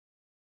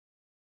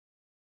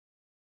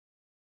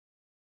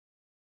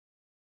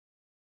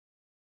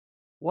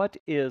What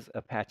is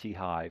Apache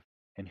Hive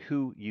and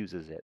who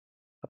uses it?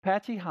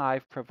 Apache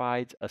Hive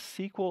provides a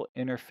SQL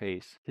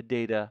interface to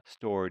data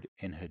stored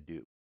in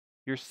Hadoop.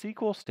 Your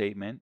SQL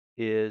statement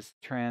is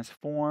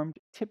transformed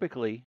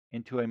typically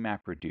into a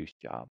MapReduce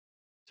job.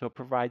 So it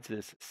provides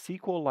this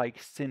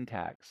SQL-like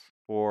syntax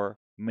for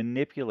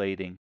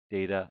manipulating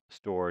data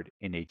stored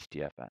in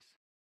HDFS.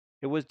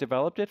 It was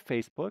developed at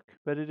Facebook,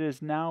 but it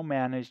is now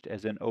managed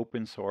as an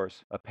open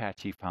source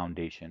Apache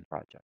Foundation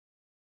project.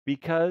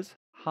 Because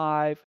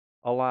Hive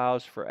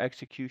allows for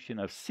execution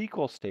of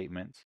SQL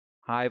statements,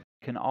 Hive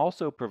can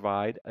also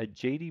provide a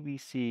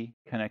JDBC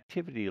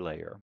connectivity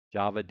layer,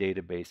 Java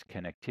database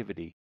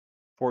connectivity,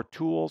 for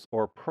tools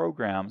or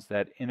programs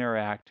that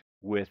interact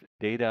with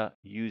data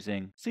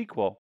using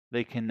SQL.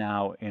 They can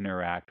now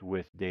interact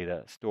with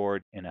data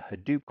stored in a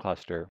Hadoop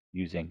cluster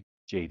using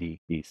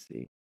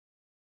JDBC.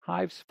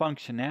 Hive's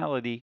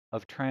functionality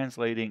of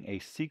translating a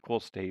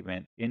SQL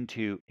statement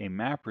into a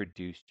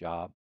MapReduce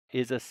job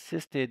is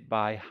assisted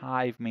by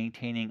Hive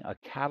maintaining a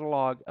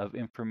catalog of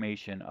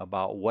information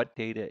about what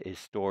data is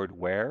stored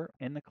where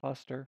in the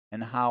cluster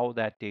and how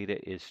that data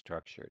is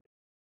structured.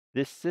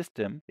 This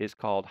system is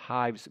called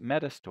Hive's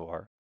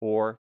Metastore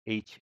or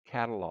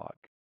hCatalog.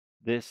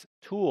 This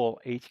tool,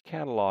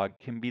 hCatalog,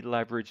 can be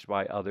leveraged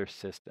by other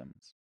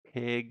systems.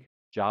 Pig,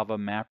 Java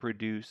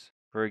MapReduce,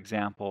 for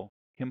example,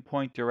 can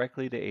point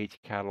directly to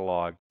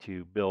hCatalog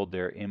to build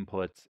their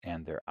inputs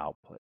and their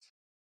outputs.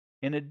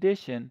 In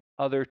addition,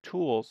 other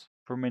tools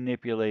for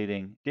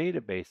manipulating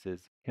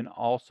databases can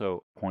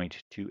also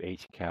point to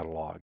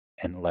hCatalog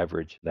and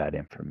leverage that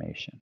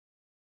information.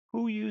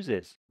 Who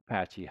uses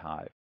Apache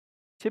Hive?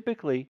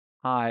 Typically,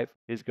 Hive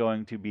is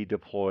going to be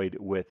deployed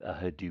with a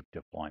Hadoop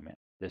deployment.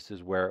 This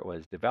is where it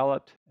was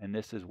developed, and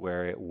this is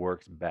where it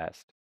works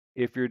best.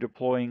 If you're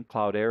deploying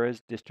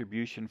Cloudera's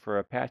distribution for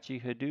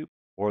Apache Hadoop,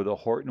 or the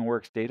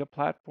Hortonworks data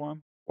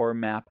platform, or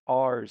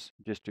MapR's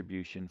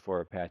distribution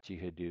for Apache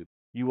Hadoop,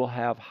 you will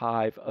have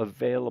Hive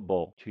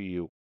available to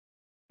you.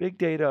 Big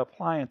data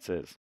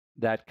appliances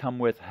that come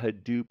with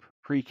Hadoop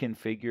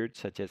pre-configured,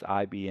 such as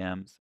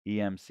IBM's,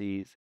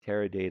 EMC's,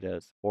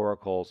 Teradata's,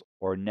 Oracle's,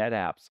 or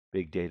NetApp's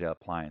big data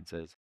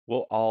appliances,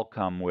 will all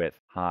come with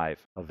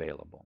Hive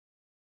available.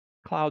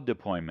 Cloud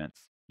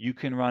deployments. You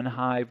can run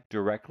Hive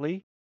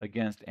directly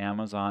against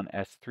Amazon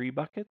S3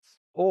 buckets,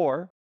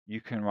 or you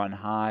can run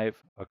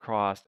Hive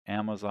across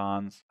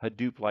Amazon's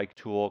Hadoop-like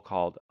tool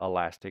called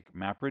Elastic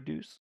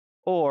MapReduce,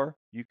 or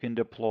you can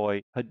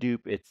deploy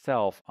Hadoop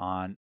itself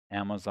on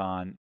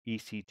Amazon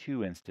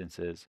EC2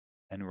 instances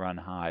and run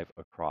Hive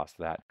across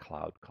that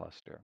cloud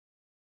cluster.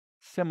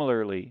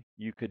 Similarly,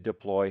 you could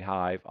deploy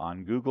Hive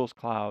on Google's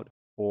cloud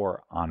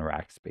or on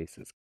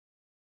Rackspace's.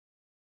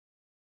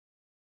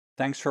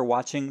 Thanks for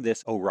watching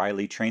this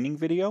O'Reilly training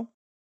video.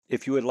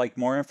 If you would like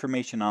more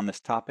information on this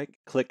topic,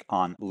 click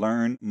on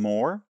Learn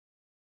More.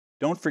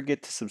 Don't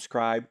forget to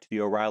subscribe to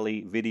the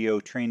O'Reilly Video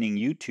Training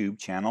YouTube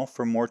channel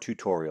for more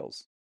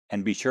tutorials.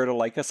 And be sure to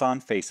like us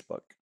on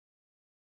Facebook.